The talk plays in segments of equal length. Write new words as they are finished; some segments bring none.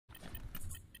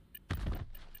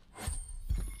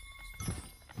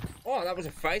Oh, that was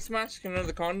a face mask and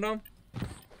another condom.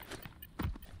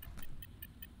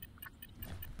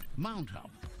 Mount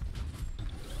up.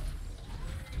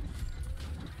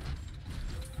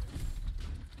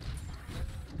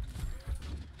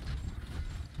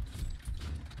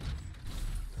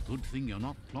 Good thing you're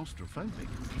not claustrophobic.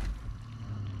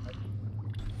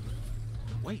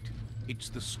 Wait, it's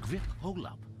the script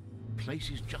hole-up.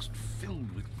 Place is just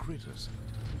filled with critters.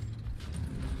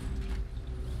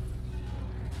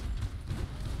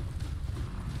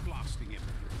 Blasting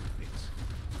everything to bits.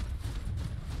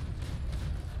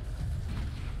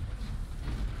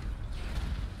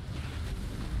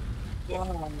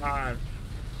 Come on.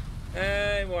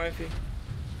 Hey, wifey.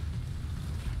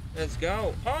 Let's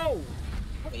go. Oh!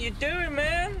 What are you doing,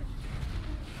 man?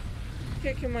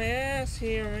 Kicking my ass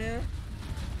here, man.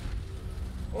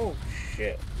 Oh,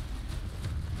 shit.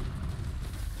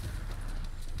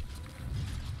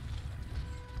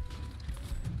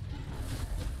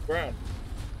 Ground.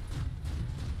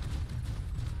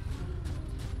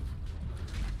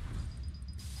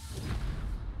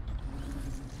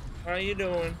 How you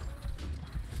doing?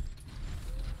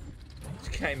 This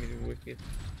game is wicked.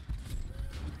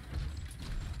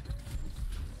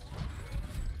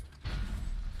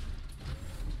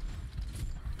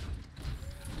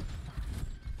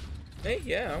 Hey,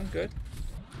 yeah, I'm good.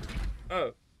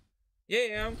 Oh.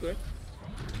 Yeah, I'm good.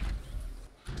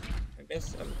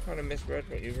 I'm kind of misread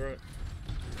what you wrote.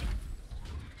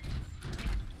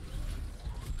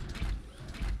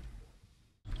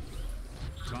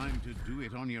 Time to do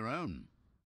it on your own.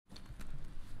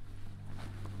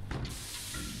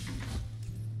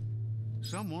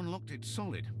 Someone locked it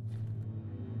solid.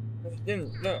 It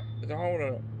didn't. Look, there's a hole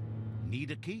in it.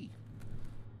 Need a key.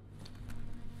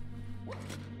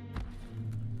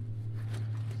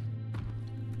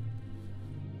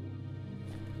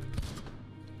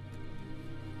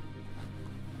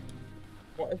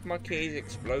 What if my key is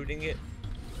exploding it?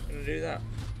 Gonna do that?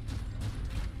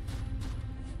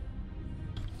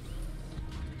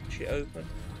 Shit open.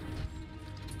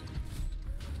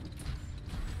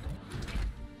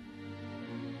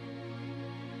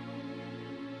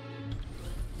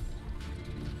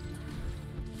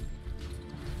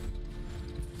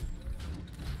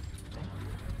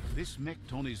 This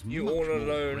Mecton is You much all more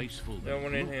alone. graceful than No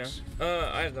one it in here. looks.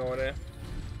 I have no idea.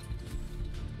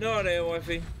 No idea,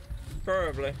 wifey.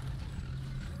 Probably.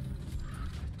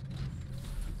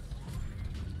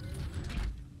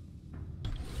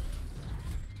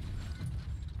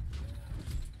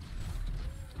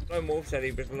 No Morph said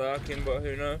he was lurking, but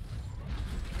who knows?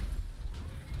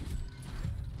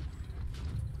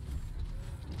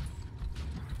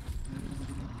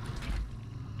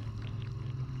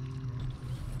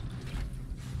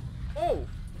 Oh!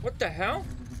 What the hell?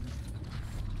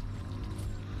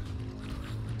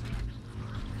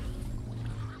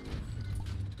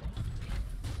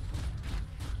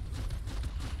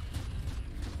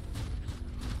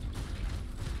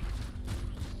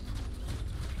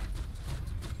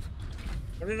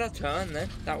 What did I turn then?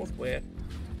 That was weird.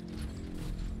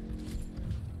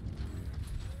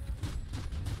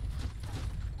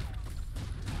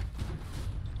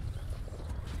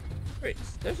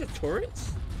 Turrets? Those are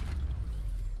turrets?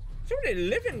 Somebody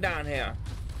living down here.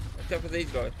 Except for these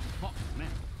guys. Hot man.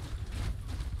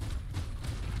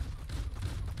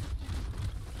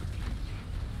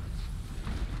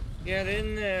 Get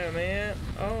in there, man.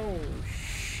 Oh,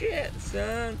 shit,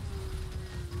 son.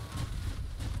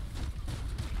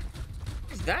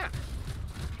 What's that?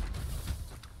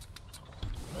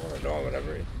 Or a dog,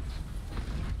 whatever it is.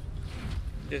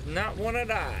 Does not want to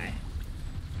die.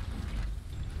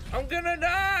 I'm gonna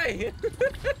die!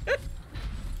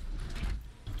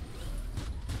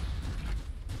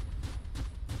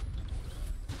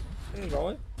 Where's he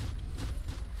going?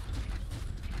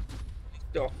 He's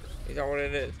stuck. Is that what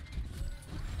it is?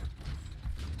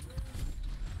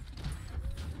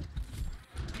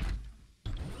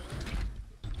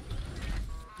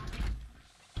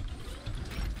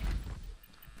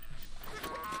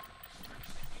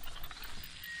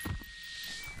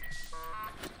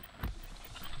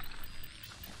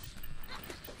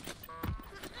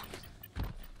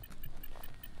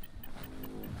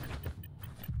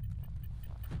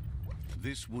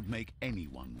 This would make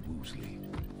anyone woozy.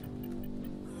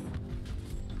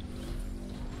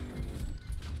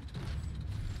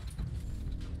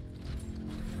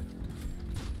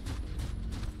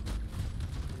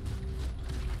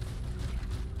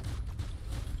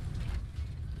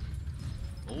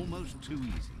 Almost too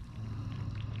easy.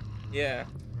 Yeah,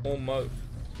 almost.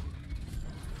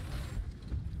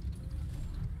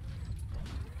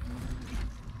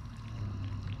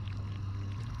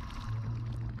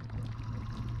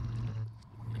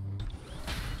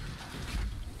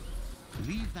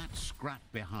 Leave that scrap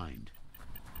behind.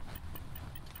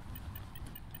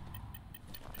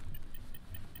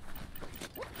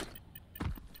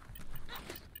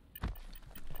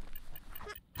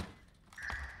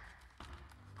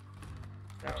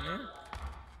 Down here.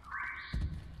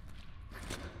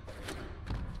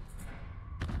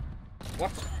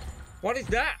 What? What is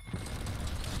that?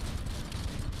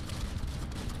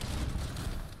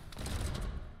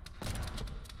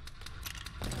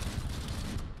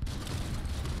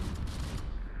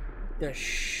 The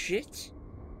shit?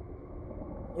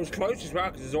 It was close as well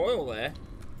because there's oil there.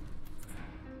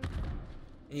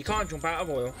 And you can't jump out of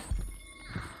oil.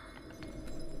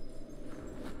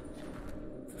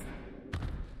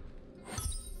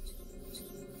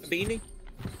 A beanie?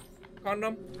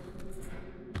 Condom?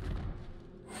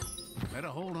 Better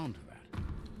hold on to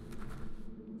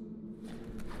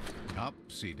that.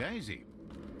 Upsy daisy.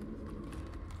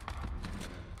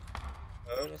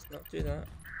 Oh, let's not do that.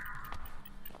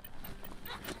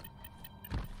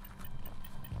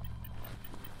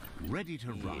 Ready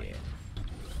to ride.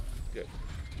 Good.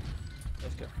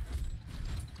 Let's go.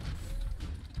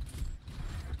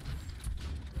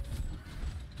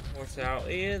 What's out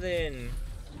here then?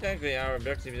 Technically our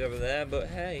objective is over there, but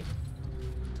hey.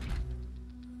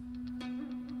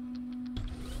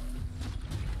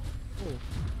 Ooh.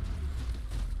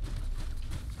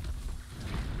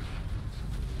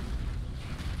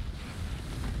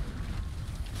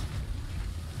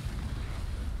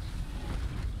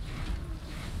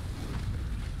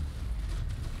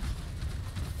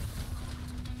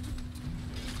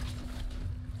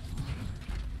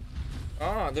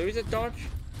 Ah, there is a dodge.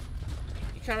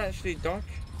 You can actually dodge.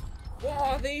 What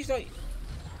are these, like?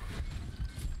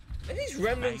 Are these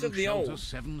remnants of the old?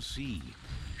 7C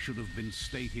should have been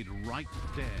stated right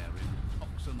there in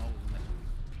Oxenol letters.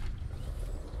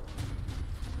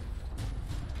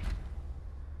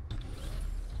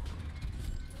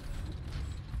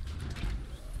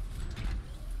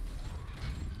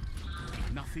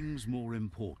 Nothing's more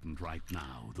important right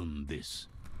now than this.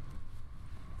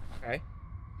 Okay.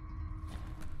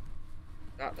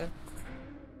 That then.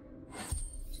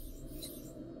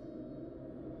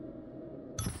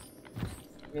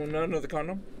 Oh no, another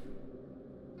condom.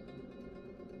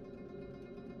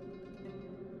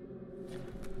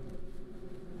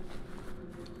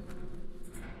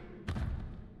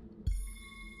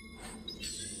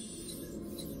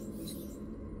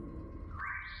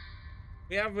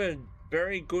 We have a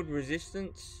very good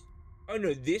resistance. Oh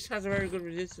no, this has a very good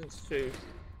resistance to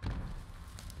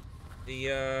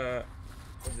the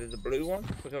the blue one,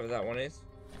 whatever that one is.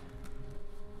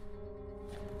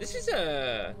 This is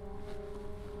a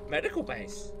medical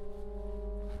base.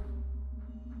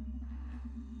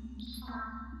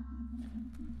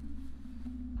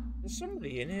 There's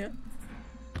somebody in here.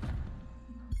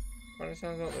 Kind of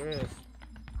sounds like there is.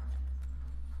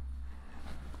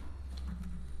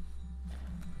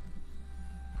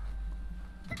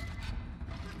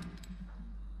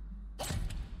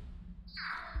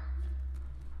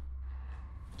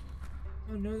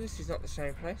 Oh no, this is not the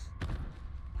same place.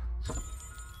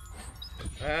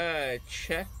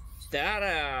 Check that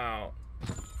out.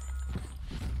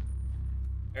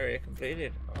 Area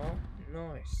completed. Oh,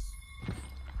 nice.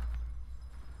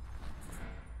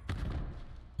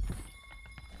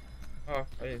 Oh,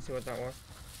 I didn't see what that was.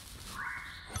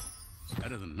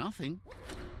 Better than nothing.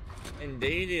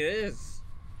 Indeed it is.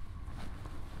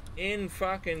 In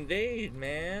fucking deed,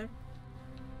 man.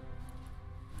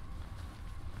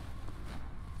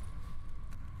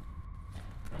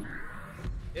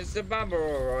 Is the Baba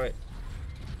alright,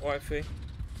 wifey?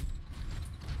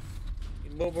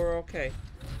 Is Bubba okay?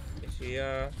 Is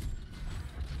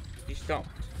he stopped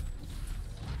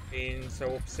being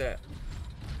so upset?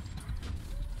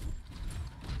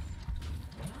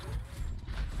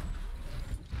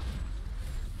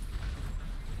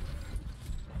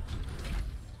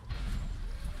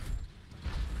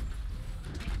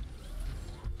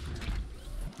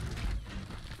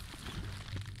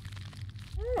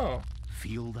 Oh.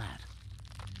 Feel that?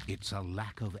 It's a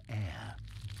lack of air.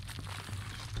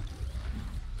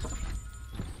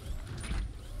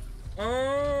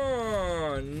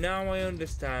 Oh, now I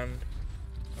understand.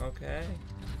 Okay.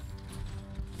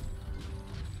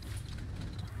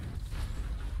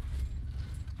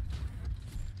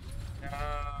 Now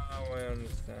I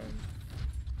understand.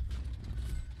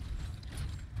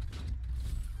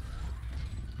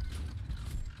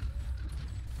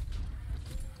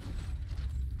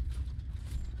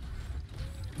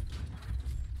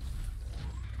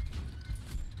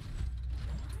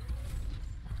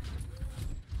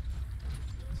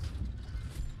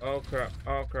 Oh crap,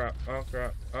 oh crap, oh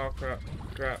crap, oh crap,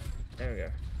 crap. There we go.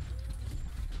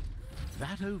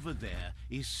 That over there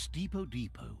is Steepo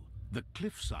Depot, the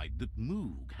cliffside that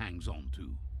Moog hangs on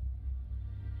to.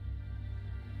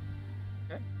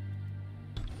 Okay.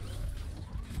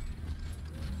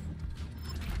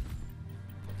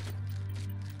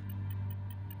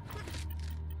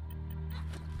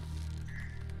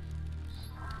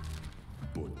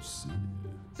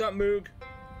 What's up, Moog?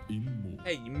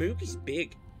 Hey, Moog is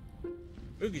big.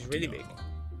 Moog is really big.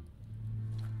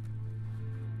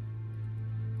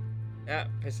 Yeah,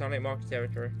 Pasonic Market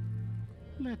territory.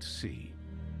 Let's see.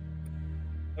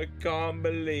 I can't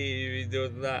believe he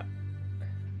does that.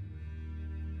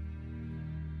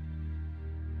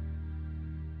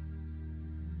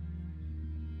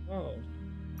 Oh.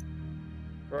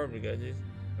 Probably go to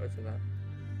that.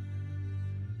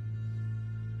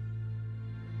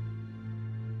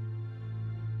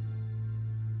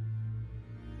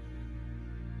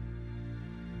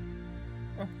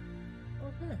 Oh,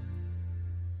 okay.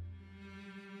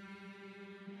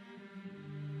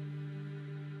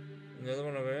 Another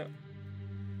one over here.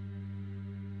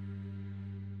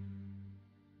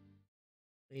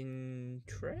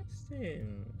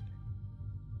 Interesting.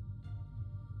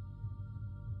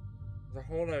 There's a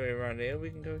whole area around here we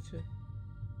can go to.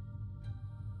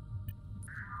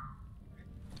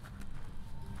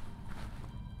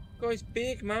 Guy's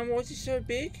big, man. Why is he so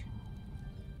big?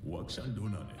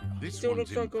 This Still one's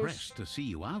looks like impressed to see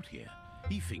you out here.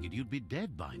 He figured you'd be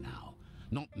dead by now.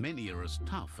 Not many are as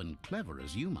tough and clever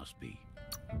as you must be.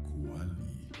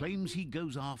 Claims he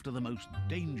goes after the most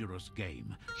dangerous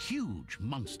game, huge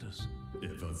monsters.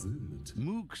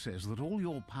 Moog says that all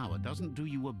your power doesn't do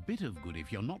you a bit of good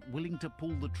if you're not willing to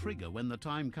pull the trigger when the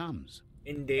time comes.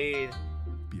 Indeed.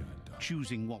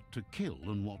 Choosing what to kill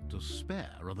and what to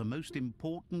spare are the most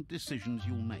important decisions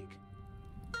you'll make.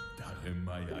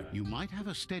 You might have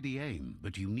a steady aim,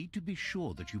 but you need to be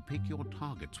sure that you pick your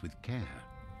targets with care.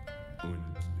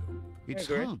 It's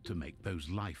hard to make those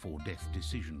life or death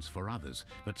decisions for others,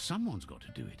 but someone's got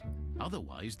to do it.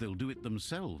 Otherwise, they'll do it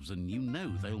themselves, and you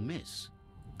know they'll miss.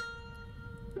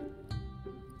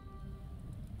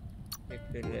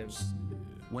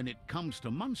 When it comes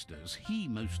to monsters, he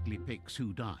mostly picks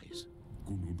who dies.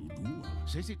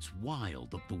 Says it's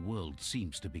wild that the world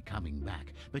seems to be coming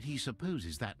back, but he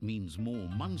supposes that means more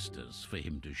monsters for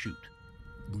him to shoot.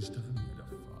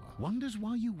 Wonders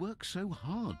why you work so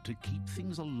hard to keep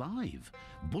things alive.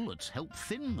 Bullets help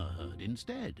thin the herd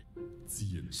instead.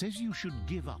 Says you should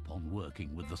give up on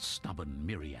working with the stubborn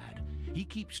myriad. He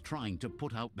keeps trying to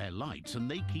put out their lights and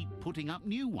they keep putting up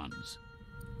new ones.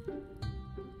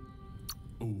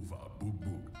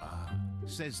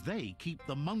 Says they keep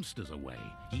the monsters away.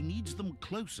 He needs them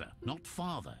closer, not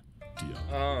farther.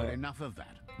 But enough of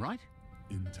that, right?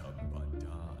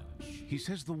 He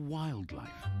says the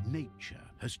wildlife, nature,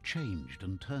 has changed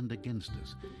and turned against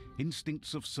us.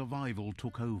 Instincts of survival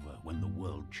took over when the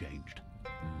world changed.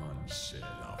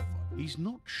 He's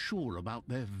not sure about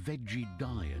their veggie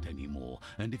diet anymore,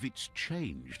 and if it's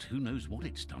changed, who knows what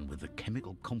it's done with the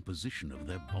chemical composition of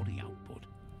their body output.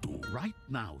 Right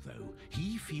now, though,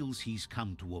 he feels he's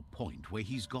come to a point where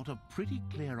he's got a pretty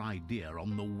clear idea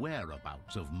on the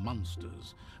whereabouts of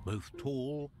monsters, both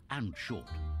tall and short.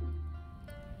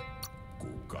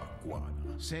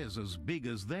 Says as big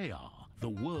as they are, the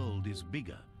world is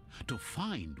bigger. To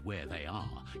find where they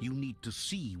are, you need to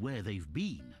see where they've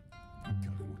been.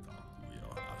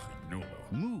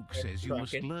 Moog says you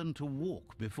must learn to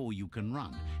walk before you can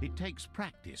run. It takes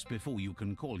practice before you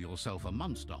can call yourself a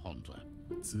monster hunter.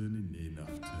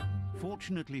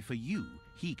 Fortunately for you,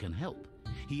 he can help.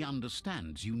 He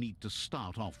understands you need to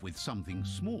start off with something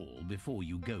small before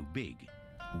you go big.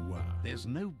 There's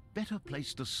no better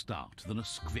place to start than a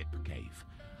scrip cave.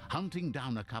 Hunting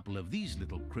down a couple of these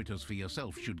little critters for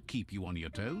yourself should keep you on your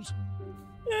toes.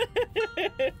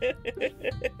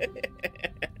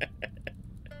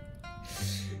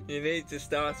 You need to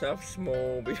start off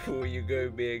small before you go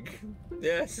big.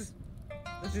 Yes,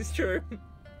 this is true.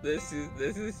 This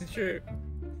is true.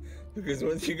 Because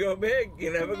once you go big,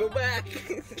 you never go back.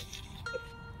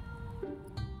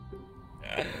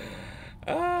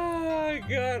 Oh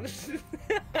God.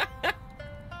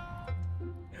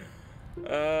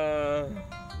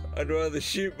 I'd rather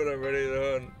shoot, but I'm ready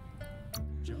to hunt.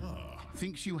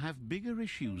 Thinks you have bigger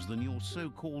issues than your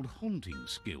so-called haunting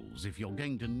skills if you're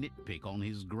going to nitpick on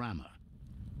his grammar.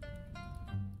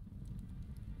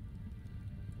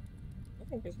 I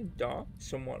think it's dark,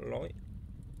 somewhat light.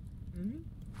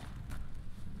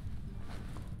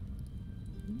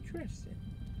 Interesting.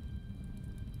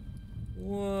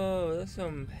 Whoa, there's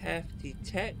some hefty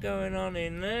tech going on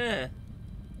in there.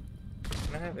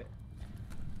 Can I have it?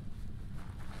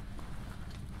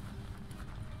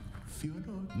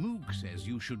 Moog says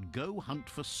you should go hunt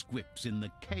for squips in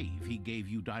the cave he gave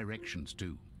you directions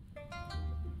to.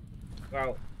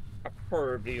 Well, I've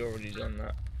probably already done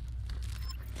that.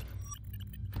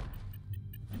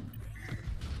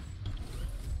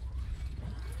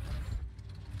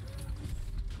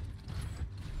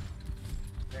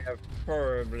 I've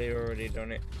probably already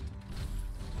done it.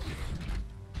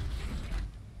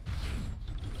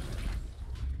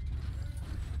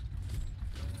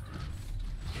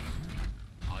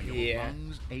 Are your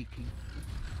lungs aching?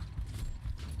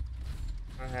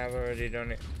 I have already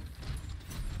done it.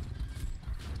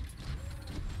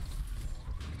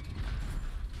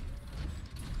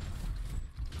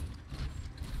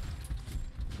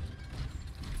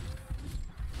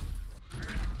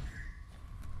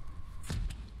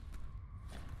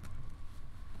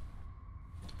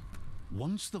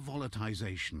 Once the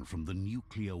volatilization from the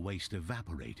nuclear waste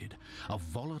evaporated, a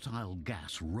volatile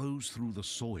gas rose through the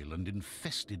soil and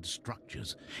infested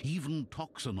structures, even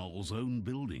Toxanol's own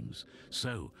buildings.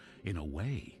 So, in a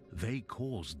way, they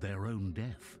caused their own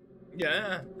death.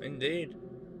 Yeah, indeed.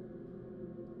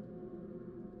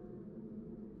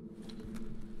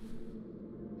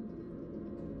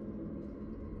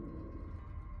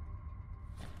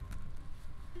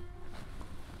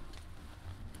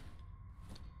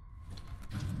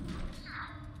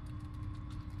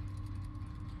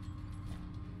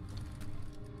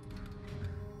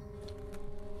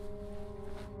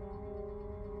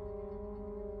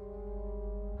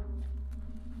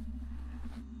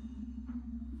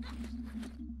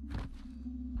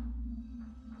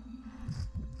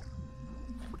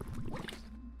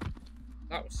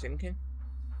 That was sinking.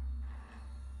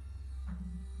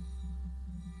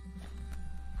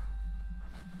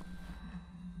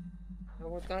 I don't know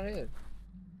what that is.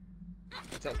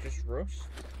 Is that just rust?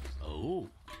 Oh,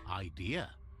 idea.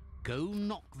 Go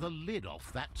knock the lid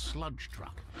off that sludge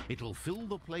truck. It'll fill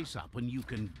the place up and you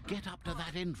can get up to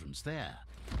that entrance there.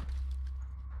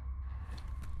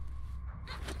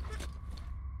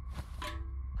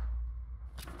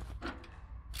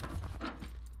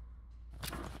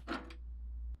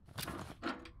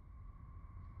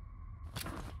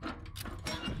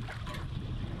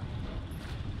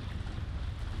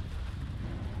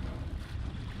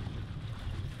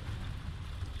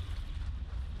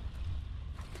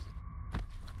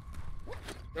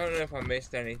 I don't know if I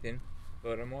missed anything,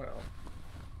 but I might have.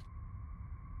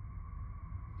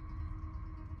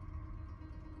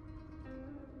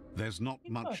 There's not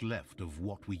much left of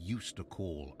what we used to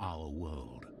call our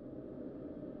world.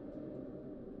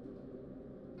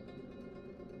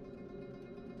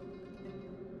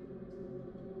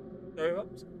 Sorry,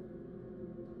 whoops.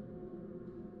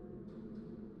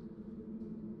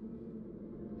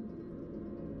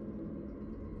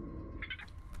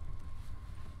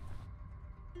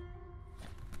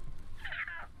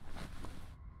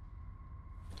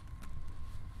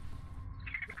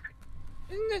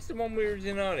 Isn't this the one we were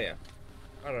in earlier?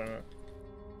 I don't know.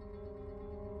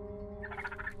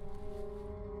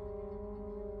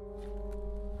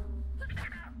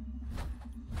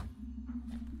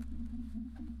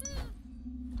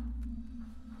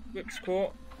 Squips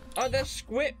caught. Oh, they're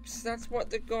squips! That's what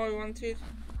the guy wanted.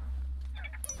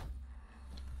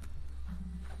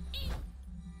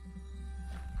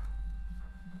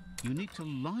 You need to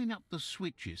line up the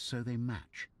switches so they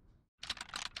match.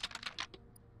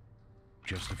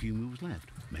 Just a few moves left.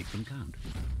 Make them count.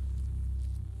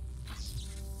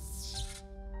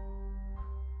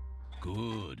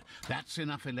 Good. That's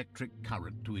enough electric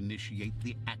current to initiate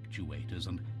the actuators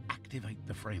and activate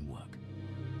the framework.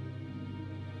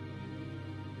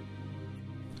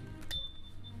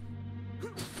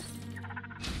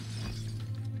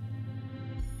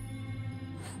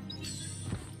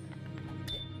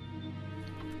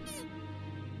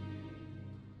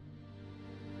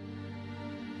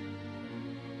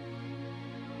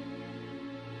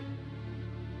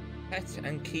 Pet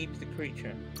and keep the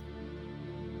creature.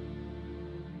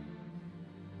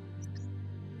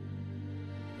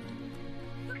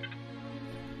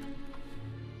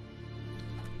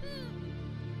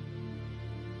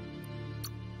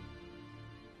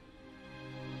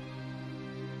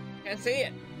 Can't see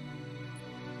it.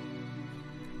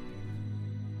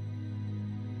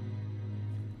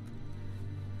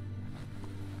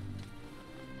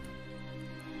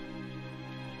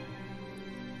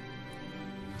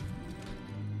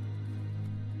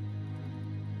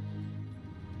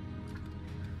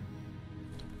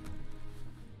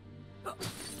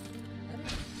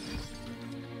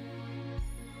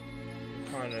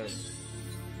 kind of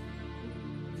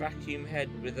vacuum head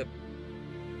with a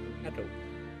paddle.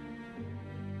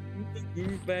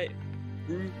 Groove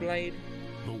blade.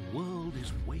 The world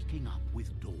is waking up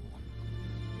with dawn.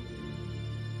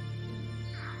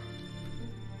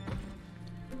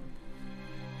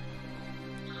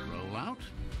 Roll out.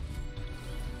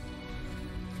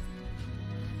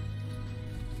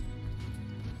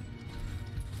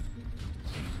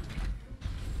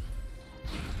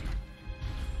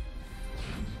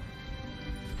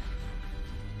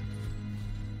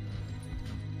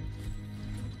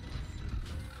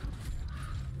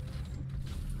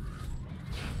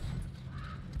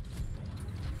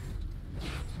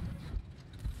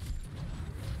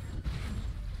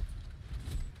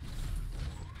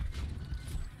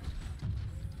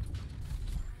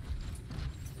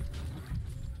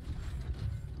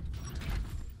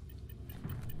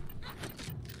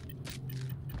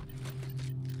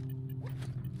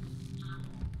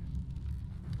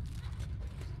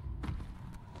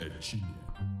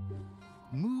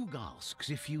 Moog asks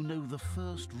if you know the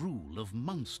first rule of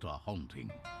monster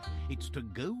haunting. It's to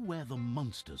go where the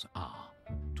monsters are.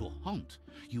 To haunt,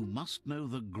 you must know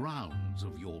the grounds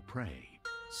of your prey.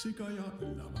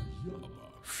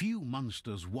 Few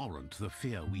monsters warrant the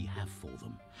fear we have for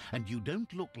them, and you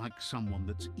don't look like someone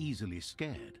that's easily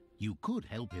scared. You could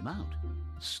help him out.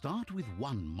 Start with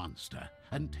one monster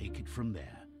and take it from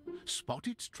there. Spot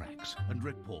its tracks and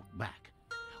report back.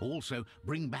 Also,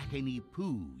 bring back any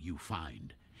poo you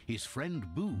find. His friend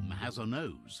Boom has a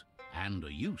nose, and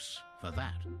a use for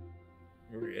that.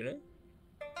 Really?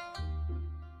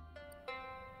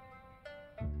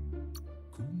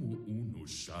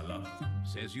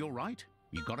 Says you're right.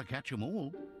 You gotta catch 'em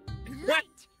all.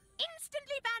 Light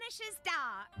instantly vanishes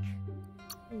dark.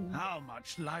 How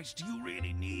much light do you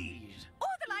really need?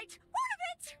 All the light, all of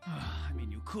it. I mean,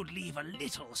 you could leave a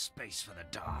little space for the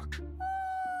dark.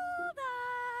 All the...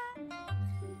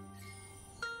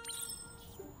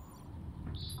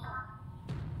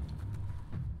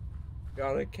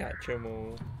 Gotta catch 'em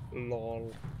all.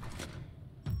 Lol.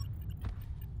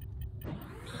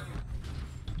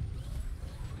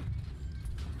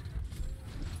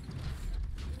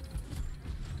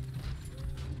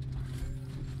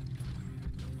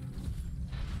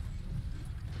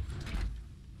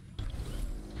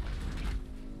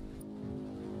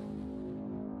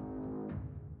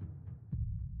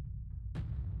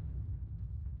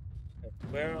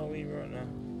 Where are we right now?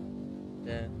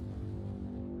 There.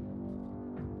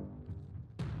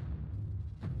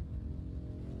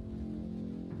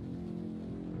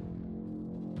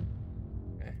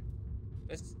 Okay.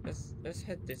 Let's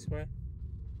head this way.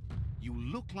 You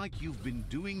look like you've been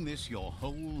doing this your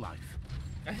whole life.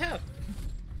 I have.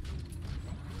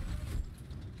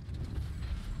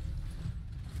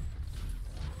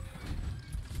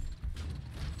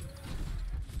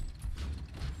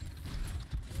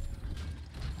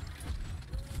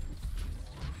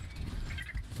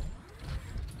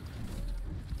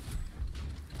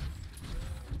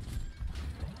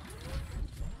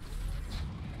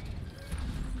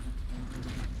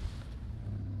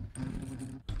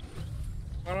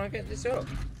 Why don't I get this up?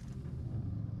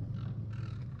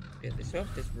 Get this up,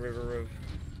 this river of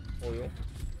oil.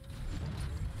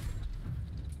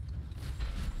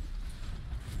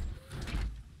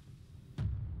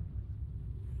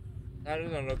 That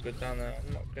doesn't look good down there.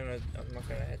 I'm not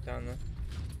gonna head down there.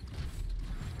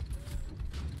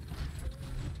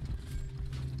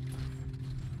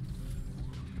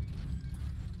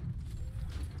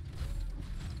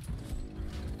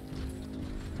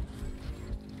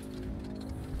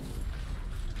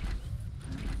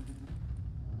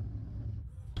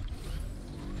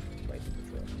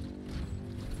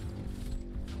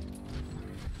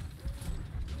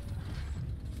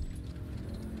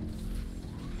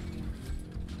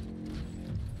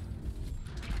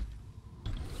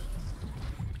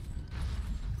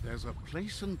 There's a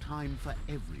place and time for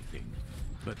everything,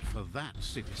 but for that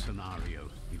city scenario,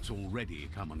 it's already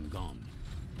come and gone.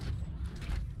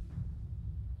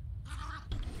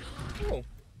 Oh.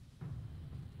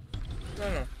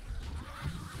 No.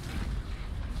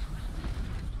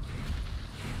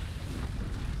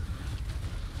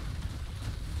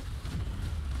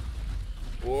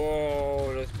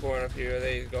 Whoa, there's quite a few of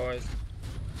these guys.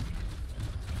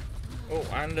 Oh,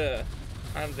 and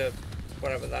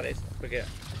whatever that is, I forget.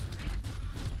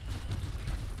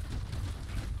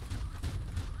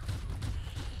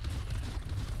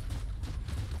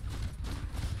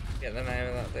 Get the name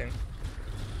of that thing.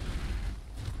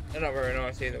 They're not very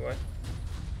nice either way.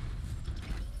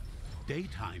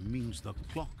 Daytime means the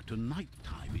clock to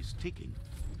nighttime is ticking.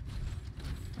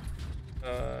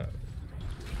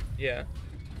 Yeah.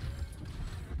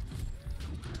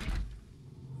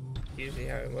 Usually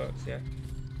how it works, yeah.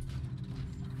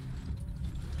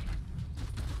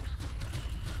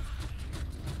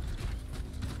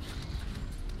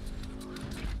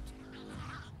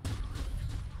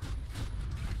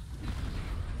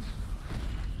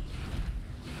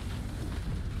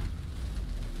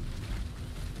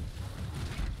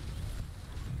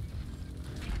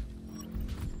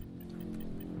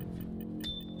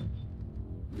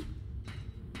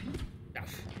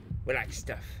 Stuff. We like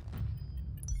stuff.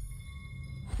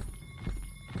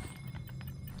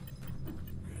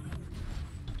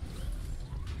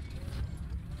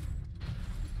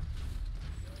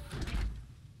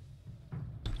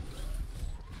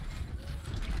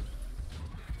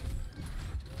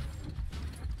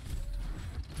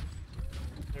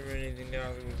 Is there anything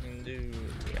else we can do?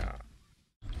 Yeah.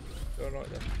 Feel like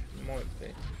that might be.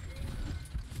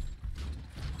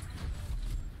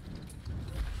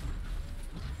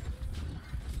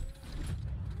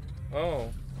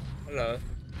 Oh, hello.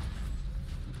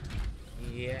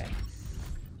 Yes.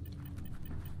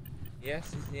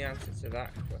 Yes is the answer to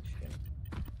that question.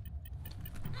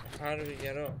 How do we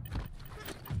get up?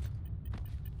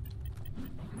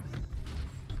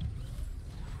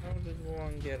 How does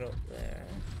one get up there?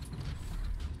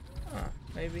 Ah,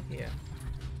 maybe here.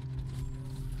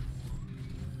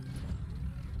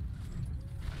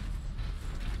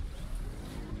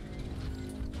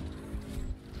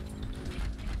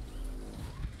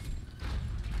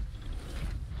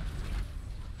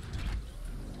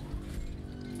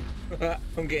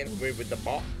 I'm getting away with the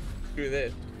bot. Screw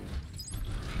this.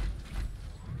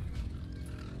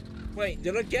 Wait,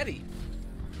 did I get it?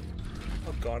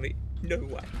 I got it. No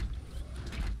way.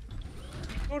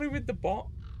 Got it with the bot.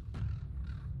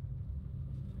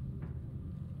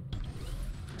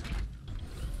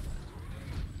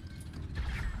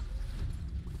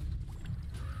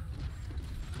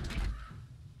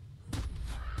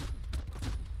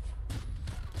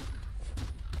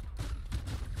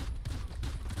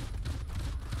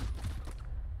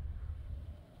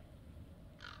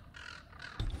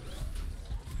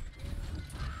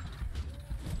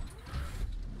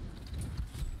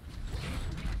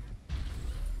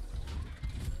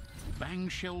 Bang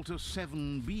Shelter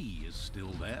 7B is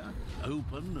still there,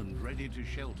 open and ready to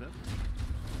shelter.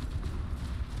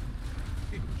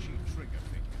 Itchy trigger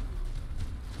finger.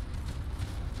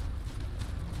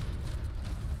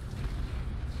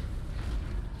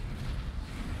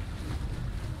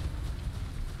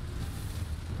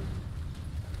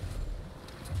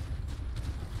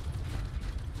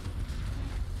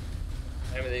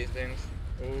 Remember these things?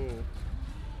 Ooh.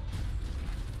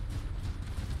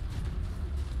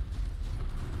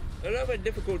 A little bit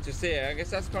difficult to see. I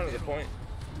guess that's kind of the point.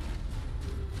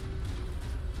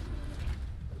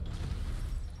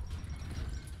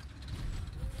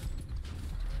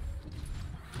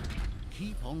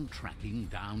 Keep on tracking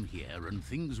down here and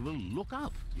things will look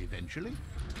up eventually.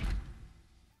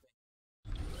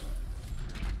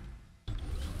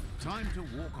 Time to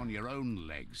walk on your own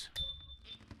legs.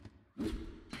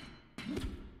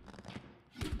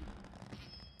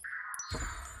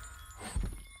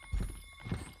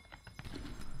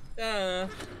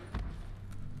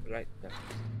 Like that.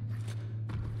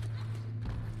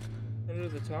 Under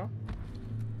the top.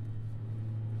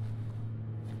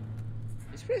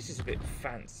 This place is a bit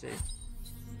fancy.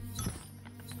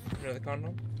 Another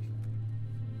condom.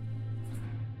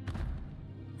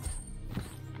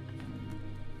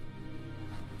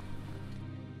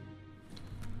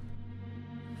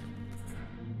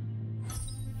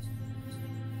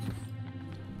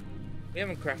 We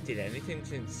haven't crafted anything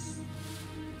since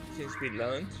we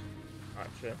learned,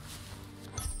 actually.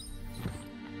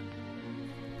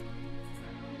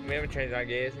 We haven't changed our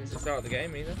gear since the start of the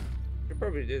game either. Should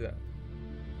probably do that.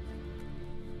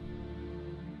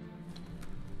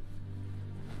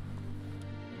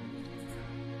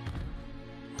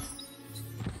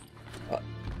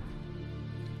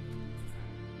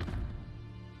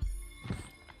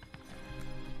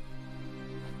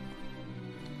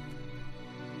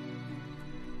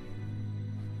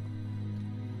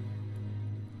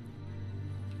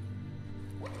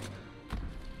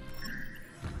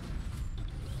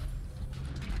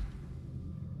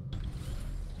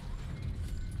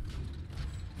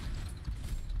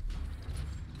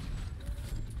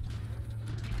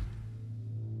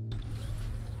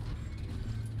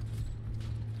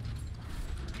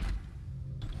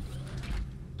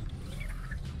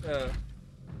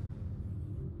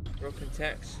 Broken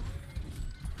text.